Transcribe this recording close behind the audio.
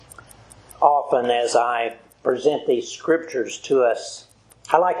Often as I present these scriptures to us,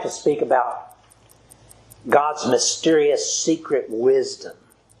 I like to speak about God's mysterious secret wisdom.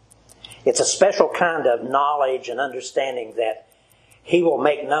 It's a special kind of knowledge and understanding that He will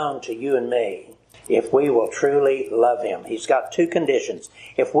make known to you and me if we will truly love Him. He's got two conditions: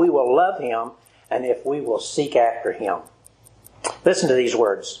 if we will love Him and if we will seek after Him. Listen to these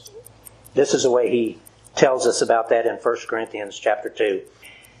words. This is the way He tells us about that in 1 Corinthians chapter 2.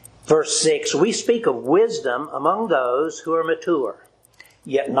 Verse 6, we speak of wisdom among those who are mature,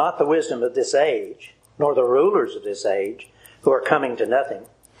 yet not the wisdom of this age, nor the rulers of this age, who are coming to nothing.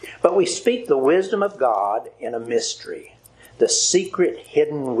 But we speak the wisdom of God in a mystery, the secret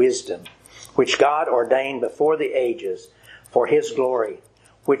hidden wisdom, which God ordained before the ages for His glory,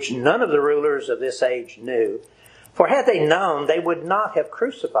 which none of the rulers of this age knew. For had they known, they would not have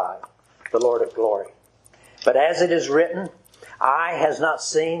crucified the Lord of glory. But as it is written, eye has not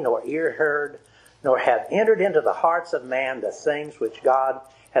seen, nor ear heard, nor have entered into the hearts of man the things which God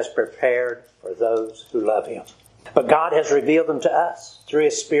has prepared for those who love Him. But God has revealed them to us through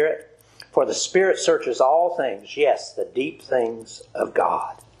His Spirit, for the Spirit searches all things, yes, the deep things of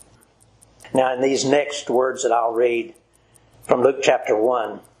God. Now in these next words that I'll read from Luke chapter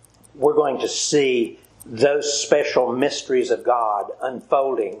 1, we're going to see those special mysteries of God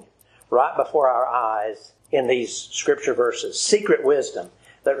unfolding right before our eyes in these scripture verses. Secret wisdom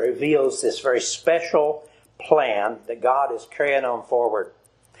that reveals this very special plan that God is carrying on forward.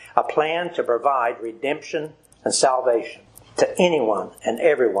 A plan to provide redemption and salvation to anyone and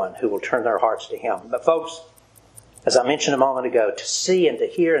everyone who will turn their hearts to Him. But folks, as I mentioned a moment ago, to see and to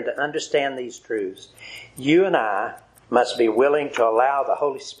hear and to understand these truths, you and I must be willing to allow the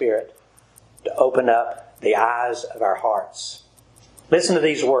Holy Spirit to open up the eyes of our hearts. Listen to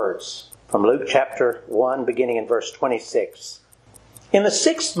these words from Luke chapter 1, beginning in verse 26. In the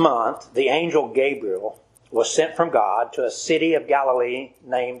 6th month, the angel Gabriel was sent from God to a city of Galilee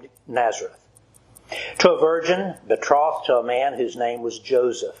named Nazareth, to a virgin betrothed to a man whose name was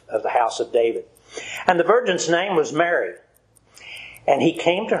Joseph, of the house of David. And the virgin's name was Mary. And he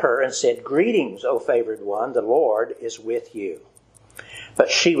came to her and said, "Greetings, O favored one, the Lord is with you." But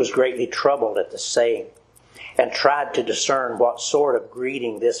she was greatly troubled at the saying, and tried to discern what sort of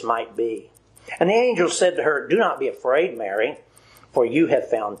greeting this might be. And the angel said to her, "Do not be afraid, Mary, for you have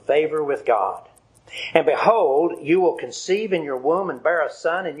found favor with God. And behold, you will conceive in your womb and bear a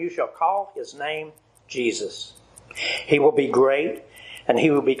son, and you shall call his name Jesus. He will be great, and he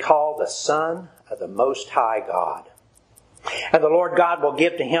will be called the Son of the Most High God. And the Lord God will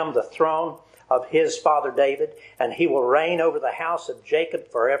give to him the throne of his father David, and he will reign over the house of Jacob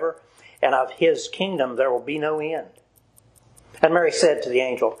forever, and of his kingdom there will be no end." And Mary said to the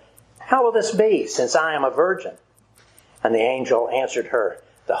angel, "How will this be, since I am a virgin?" And the angel answered her,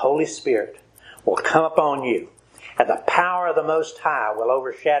 "The Holy Spirit will come upon you, and the power of the Most High will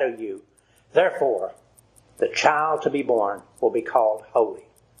overshadow you. Therefore, the child to be born will be called Holy,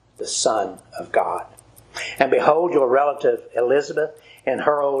 the Son of God. And behold, your relative Elizabeth, in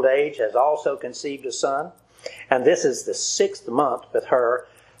her old age, has also conceived a son, and this is the 6th month with her,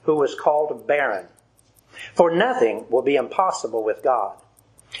 who was called barren. For nothing will be impossible with God."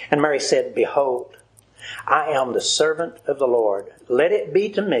 And Mary said, "Behold, I am the servant of the Lord. Let it be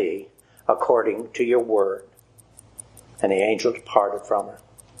to me according to your word." And the angel departed from her.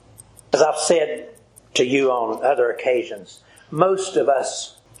 As I've said to you on other occasions, most of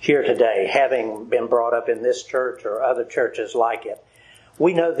us here today, having been brought up in this church or other churches like it,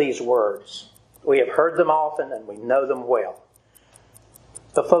 we know these words. We have heard them often and we know them well.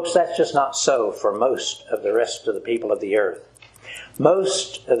 But folks, that's just not so for most of the rest of the people of the earth.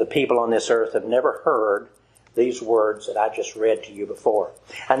 Most of the people on this earth have never heard these words that I just read to you before.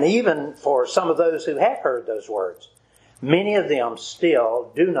 And even for some of those who have heard those words, many of them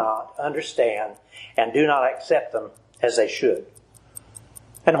still do not understand and do not accept them as they should.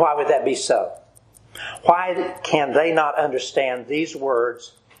 And why would that be so? Why can they not understand these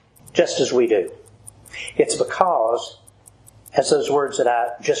words just as we do? It's because, as those words that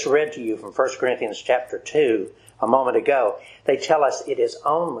I just read to you from 1 Corinthians chapter 2 a moment ago, they tell us it is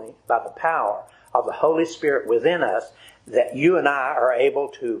only by the power of the Holy Spirit within us that you and I are able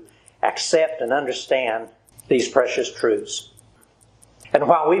to accept and understand these precious truths. And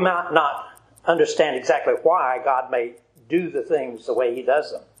while we might not understand exactly why God may do the things the way He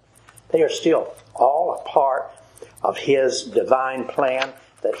does them, they are still all a part of His divine plan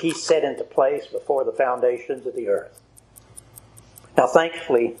that He set into place before the foundations of the earth. Now,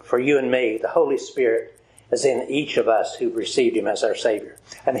 thankfully for you and me, the Holy Spirit is in each of us who've received Him as our Savior.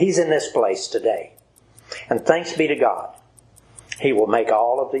 And He's in this place today. And thanks be to God He will make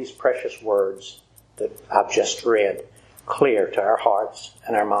all of these precious words that I've just read clear to our hearts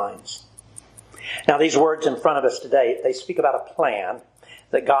and our minds. Now, these words in front of us today, they speak about a plan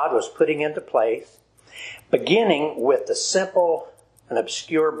that God was putting into place, beginning with the simple and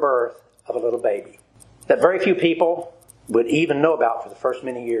obscure birth of a little baby that very few people would even know about for the first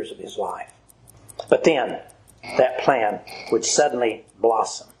many years of his life. But then, that plan would suddenly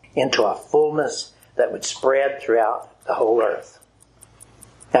blossom into a fullness that would spread throughout the whole earth.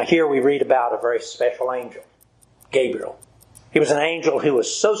 Now, here we read about a very special angel, Gabriel. He was an angel who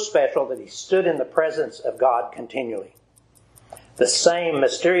was so special that he stood in the presence of God continually. The same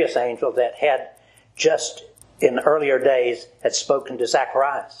mysterious angel that had just in earlier days had spoken to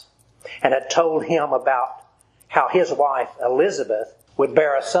Zacharias and had told him about how his wife Elizabeth would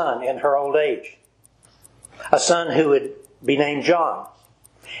bear a son in her old age. A son who would be named John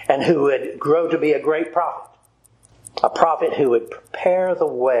and who would grow to be a great prophet. A prophet who would prepare the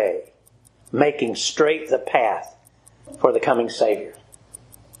way, making straight the path for the coming Savior.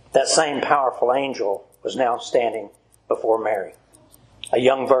 That same powerful angel was now standing before Mary, a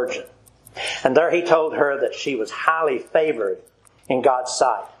young virgin. And there he told her that she was highly favored in God's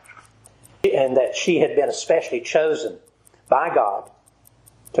sight, and that she had been especially chosen by God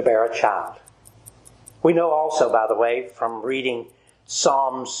to bear a child. We know also, by the way, from reading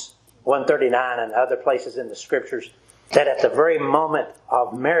Psalms 139 and other places in the Scriptures, that at the very moment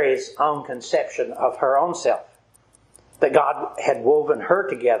of Mary's own conception of her own self, that God had woven her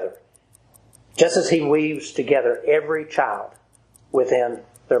together, just as He weaves together every child within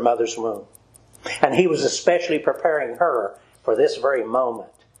their mother's womb. And He was especially preparing her for this very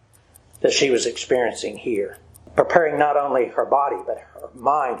moment that she was experiencing here. Preparing not only her body, but her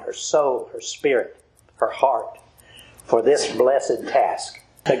mind, her soul, her spirit, her heart, for this blessed task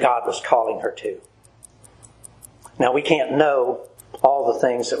that God was calling her to. Now, we can't know all the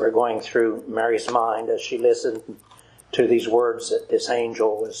things that were going through Mary's mind as she listened to these words that this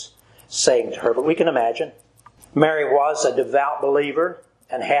angel was saying to her, but we can imagine. Mary was a devout believer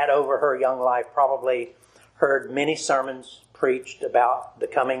and had over her young life probably heard many sermons preached about the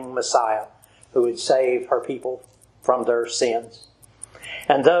coming Messiah who would save her people from their sins.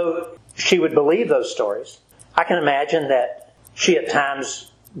 And though she would believe those stories, I can imagine that she at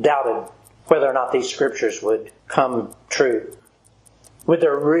times doubted whether or not these scriptures would come true. Would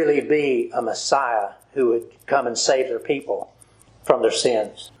there really be a Messiah who would come and save their people from their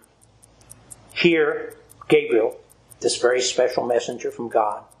sins? Here, Gabriel, this very special messenger from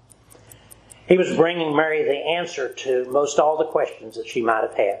God, he was bringing Mary the answer to most all the questions that she might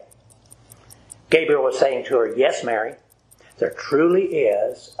have had. Gabriel was saying to her, yes, Mary, there truly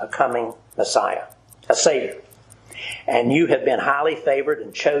is a coming Messiah, a Savior. And you have been highly favored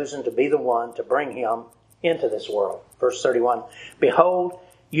and chosen to be the one to bring him into this world. Verse 31, behold,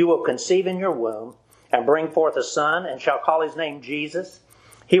 you will conceive in your womb and bring forth a son and shall call his name Jesus.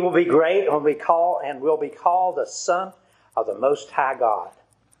 He will be great and will be called the Son of the Most High God.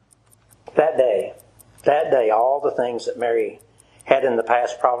 That day, all the things that Mary had in the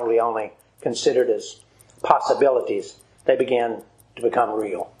past probably only considered as possibilities, they began to become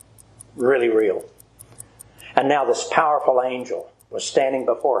real. Really real. And now this powerful angel was standing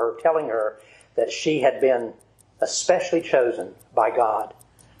before her, telling her that she had been especially chosen by God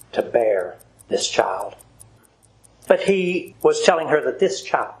to bear this child. But he was telling her that this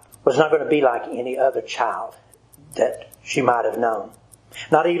child was not going to be like any other child that she might have known.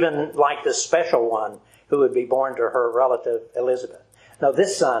 Not even like the special one who would be born to her relative Elizabeth. No,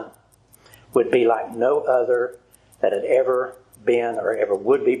 this son would be like no other that had ever been or ever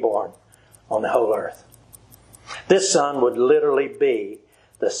would be born on the whole earth. This son would literally be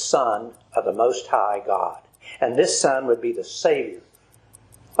the Son of the Most High God. And this son would be the Savior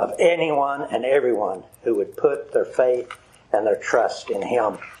of anyone and everyone who would put their faith and their trust in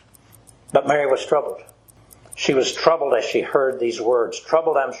him. But Mary was troubled. She was troubled as she heard these words.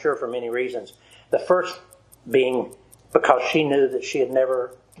 Troubled, I'm sure, for many reasons. The first being because she knew that she had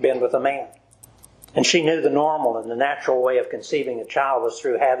never been with a man. And she knew the normal and the natural way of conceiving a child was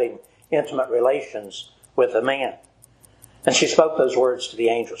through having intimate relations with a man. And she spoke those words to the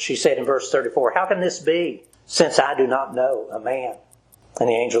angel. She said in verse 34, how can this be, since I do not know a man? And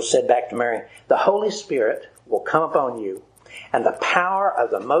the angel said back to Mary, the Holy Spirit will come upon you, and the power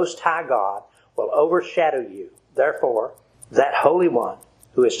of the Most High God will overshadow you. Therefore, that Holy One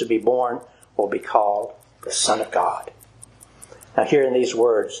who is to be born will be called the Son of God. Now here in these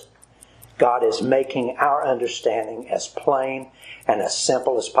words, God is making our understanding as plain and as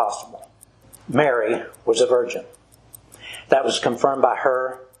simple as possible. Mary was a virgin. That was confirmed by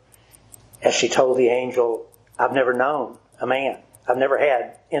her as she told the angel, I've never known a man. I've never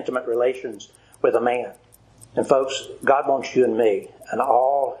had intimate relations with a man. And folks, God wants you and me, and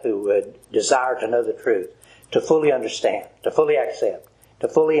all who would desire to know the truth, to fully understand, to fully accept, to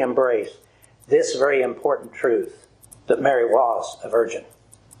fully embrace this very important truth, that Mary was a virgin.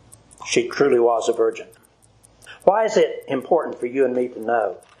 She truly was a virgin. Why is it important for you and me to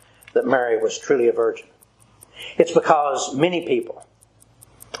know that Mary was truly a virgin? It's because many people,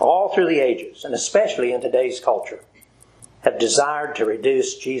 all through the ages, and especially in today's culture, have desired to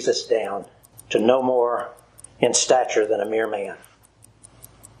reduce Jesus down to no more in stature than a mere man.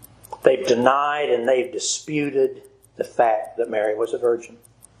 They've denied and they've disputed the fact that Mary was a virgin.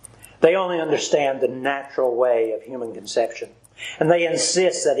 They only understand the natural way of human conception, and they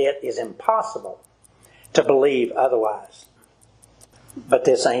insist that it is impossible to believe otherwise. But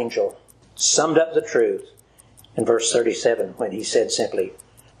this angel summed up the truth in verse 37 when he said simply,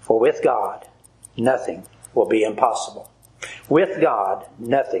 "For with God nothing will be impossible." With God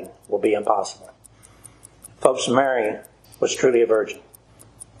nothing will be impossible. Folks, Mary was truly a virgin.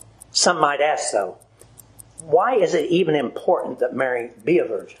 Some might ask, though, why is it even important that Mary be a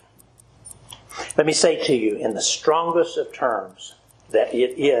virgin? Let me say to you in the strongest of terms that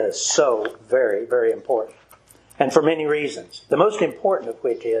it is so very, very important. And for many reasons. The most important of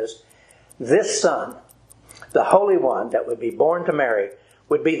which is this Son, the Holy One that would be born to Mary,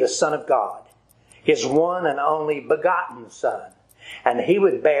 would be the Son of God, His one and only begotten Son. And He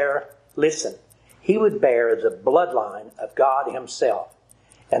would bear, listen, He would bear the bloodline of God Himself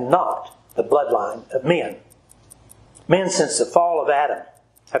and not the bloodline of men. Men since the fall of Adam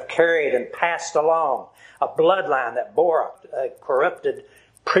have carried and passed along a bloodline that bore a corrupted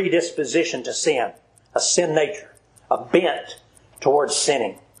predisposition to sin, a sin nature, a bent towards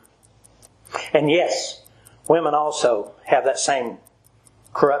sinning. And yes, women also have that same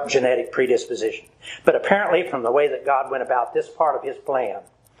corrupt genetic predisposition. But apparently from the way that God went about this part of His plan,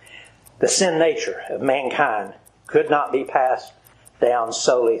 the sin nature of mankind could not be passed down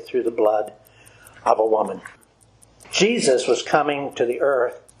solely through the blood of a woman. Jesus was coming to the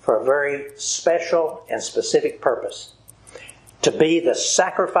earth for a very special and specific purpose. To be the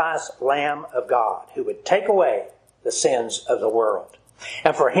sacrifice Lamb of God who would take away the sins of the world.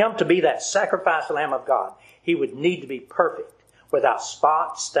 And for Him to be that sacrifice Lamb of God, He would need to be perfect, without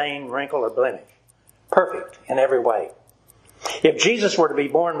spot, stain, wrinkle, or blemish. Perfect in every way. If Jesus were to be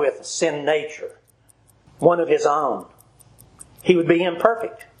born with a sin nature, one of His own, He would be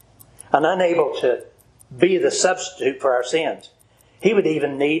imperfect and unable to be the substitute for our sins. He would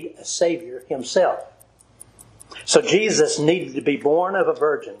even need a Savior Himself. So Jesus needed to be born of a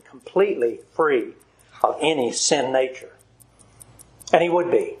virgin, completely free of any sin nature. And He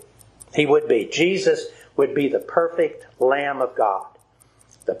would be. He would be. Jesus would be the perfect Lamb of God,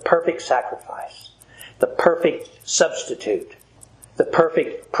 the perfect sacrifice, the perfect substitute, the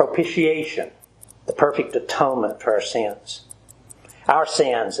perfect propitiation, the perfect atonement for our sins. Our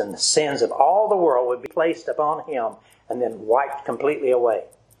sins and the sins of all the world would be placed upon Him and then wiped completely away.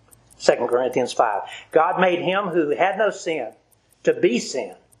 2 Corinthians 5. God made Him who had no sin to be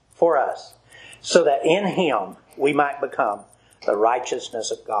sin for us, so that in Him we might become the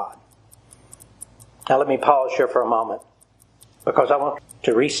righteousness of God. Now let me pause here for a moment, because I want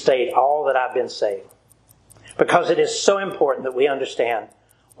to restate all that I've been saying. Because it is so important that we understand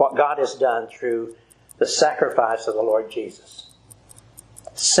what God has done through the sacrifice of the Lord Jesus.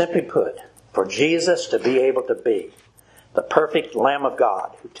 Simply put, for Jesus to be able to be the perfect Lamb of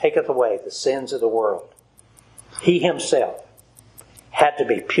God who taketh away the sins of the world, He Himself had to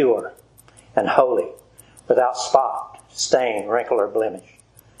be pure and holy, without spot, stain, wrinkle, or blemish.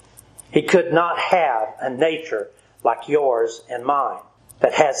 He could not have a nature like yours and mine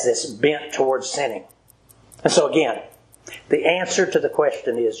that has this bent towards sinning. And so again, the answer to the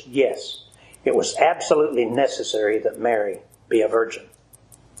question is yes, it was absolutely necessary that Mary be a virgin.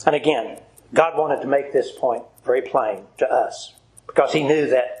 And again, God wanted to make this point very plain to us, because He knew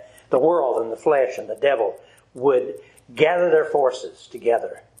that the world and the flesh and the devil would gather their forces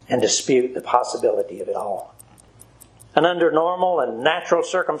together and dispute the possibility of it all. And under normal and natural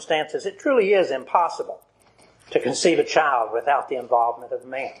circumstances, it truly is impossible to conceive a child without the involvement of a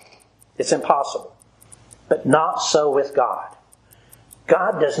man. It's impossible. But not so with God.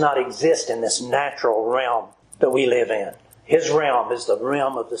 God does not exist in this natural realm that we live in. His realm is the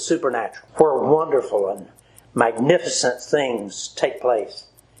realm of the supernatural, where wonderful and magnificent things take place,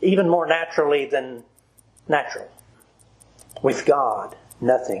 even more naturally than natural. With God,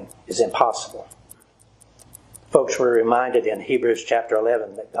 nothing is impossible. Folks, we're reminded in Hebrews chapter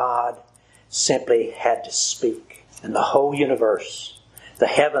 11 that God simply had to speak, and the whole universe, the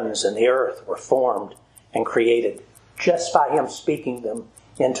heavens and the earth, were formed and created just by Him speaking them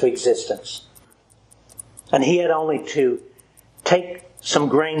into existence. And He had only to take some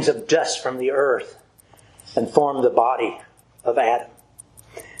grains of dust from the earth and form the body of Adam.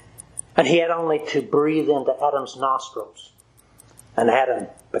 And He had only to breathe into Adam's nostrils, and Adam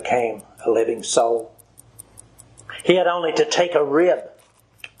became a living soul. He had only to take a rib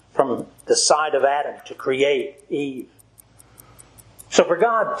from the side of Adam to create Eve. So for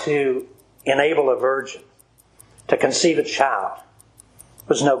God to enable a virgin to conceive a child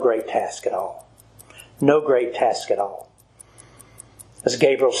was no great task at all. No great task at all. As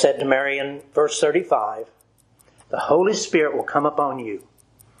Gabriel said to Mary in verse 35, the Holy Spirit will come upon you,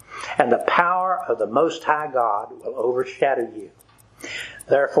 and the power of the Most High God will overshadow you.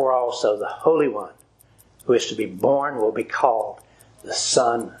 Therefore also the Holy One who is to be born will be called the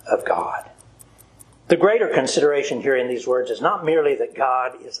Son of God. The greater consideration here in these words is not merely that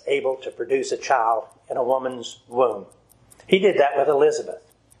God is able to produce a child in a woman's womb. He did that with Elizabeth.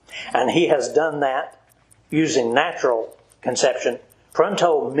 And He has done that using natural conception for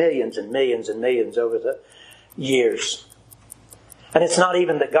untold millions and millions and millions over the years. And it's not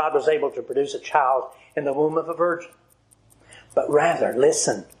even that God was able to produce a child in the womb of a virgin. But rather,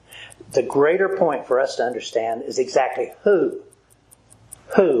 listen, the greater point for us to understand is exactly who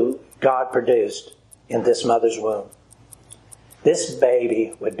God produced in this mother's womb. This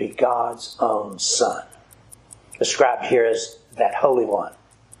baby would be God's own Son, described here as that Holy One.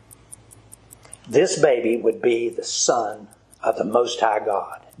 This baby would be the Son of the Most High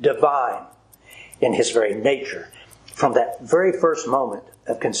God, divine in His very nature, from that very first moment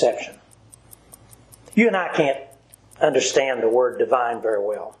of conception. You and I can't understand the word divine very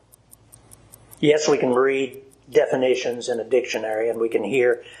well. Yes, we can read definitions in a dictionary, and we can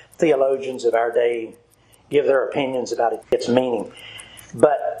hear theologians of our day give their opinions about its meaning.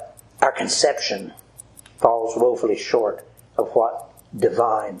 But our conception falls woefully short of what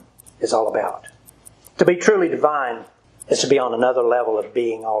divine is all about. To be truly divine is to be on another level of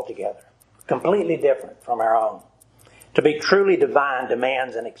being altogether, completely different from our own. To be truly divine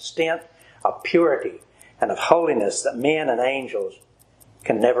demands an extent of purity and of holiness that men and angels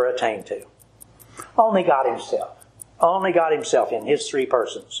can never attain to. Only God Himself in His three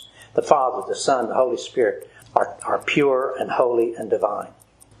persons, the Father, the Son, the Holy Spirit, are pure and holy and divine.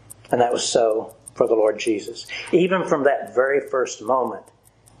 And that was so for the Lord Jesus. Even from that very first moment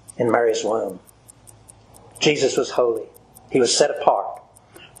in Mary's womb, Jesus was holy. He was set apart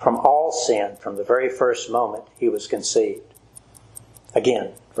from all sin from the very first moment He was conceived.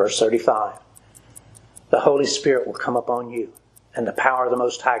 Again, verse 35. The Holy Spirit will come upon you, and the power of the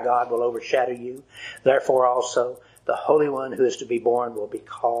Most High God will overshadow you. Therefore also the Holy One who is to be born will be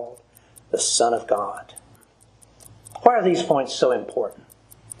called the Son of God. Why are these points so important?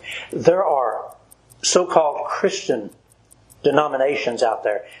 There are so-called Christian denominations out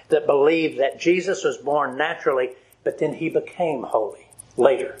there that believe that Jesus was born naturally, but then He became holy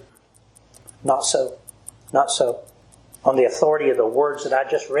later. Not so. Not so. On the authority of the words that I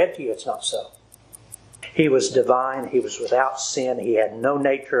just read to you, it's not so. He was divine. He was without sin. He had no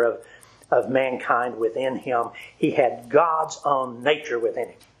nature of mankind within Him. He had God's own nature within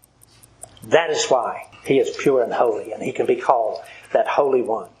Him. That is why He is pure and holy, and He can be called that Holy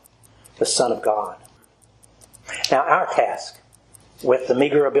One, the Son of God. Now, our task with the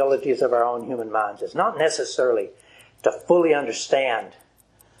meager abilities of our own human minds is not necessarily to fully understand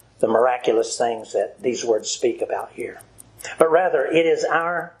the miraculous things that these words speak about here, but rather it is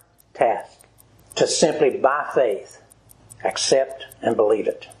our task to simply, by faith, accept and believe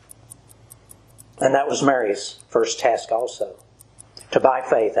it. And that was Mary's first task also. To, by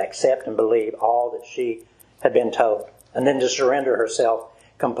faith, accept and believe all that she had been told. And then to surrender herself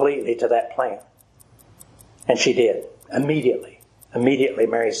completely to that plan. And she did. Immediately,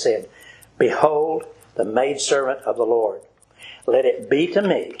 Mary said, Behold, the maidservant of the Lord. Let it be to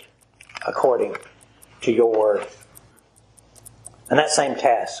me according to your word. And that same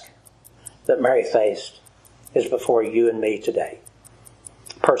task that Mary faced is before you and me today,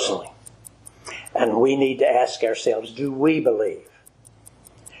 personally. And we need to ask ourselves, do we believe?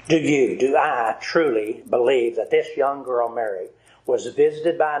 Do I truly believe that this young girl, Mary, was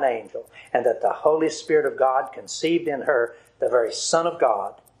visited by an angel and that the Holy Spirit of God conceived in her the very Son of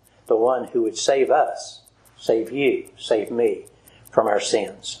God, the one who would save us, save you, save me from our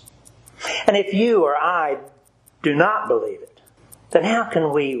sins? And if you or I do not believe it, then how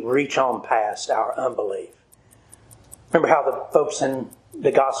can we reach on past our unbelief? Remember how the folks in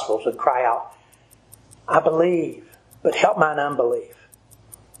the Gospels would cry out, I believe, but help mine unbelief.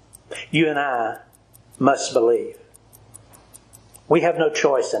 You and I must believe. We have no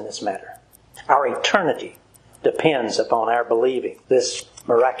choice in this matter. Our eternity depends upon our believing this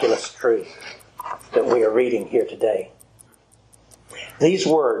miraculous truth that we are reading here today. These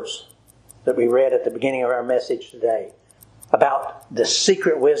words that we read at the beginning of our message today about the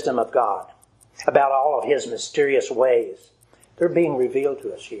secret wisdom of God, about all of His mysterious ways, they're being revealed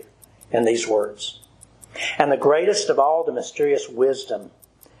to us here in these words. And the greatest of all the mysterious wisdom,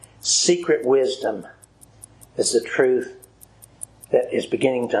 secret wisdom, is the truth that is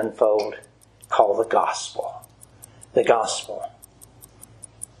beginning to unfold, called the gospel. The gospel.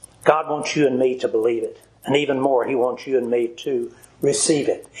 God wants you and me to believe it. And even more, He wants you and me to receive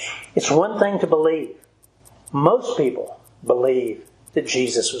it. It's one thing to believe. Most people believe that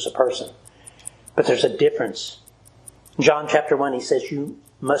Jesus was a person. But there's a difference. In John chapter 1, He says you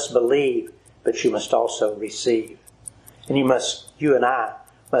must believe, but you must also receive. And you and I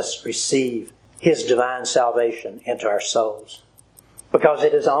must receive His divine salvation into our souls. Because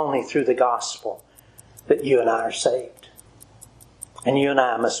it is only through the gospel that you and I are saved. And you and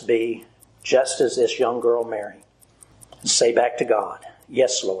I must be just as this young girl Mary. And say back to God,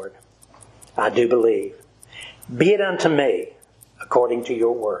 yes, Lord, I do believe. Be it unto me according to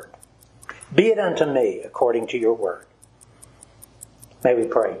your word. Be it unto me according to your word. May we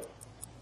pray.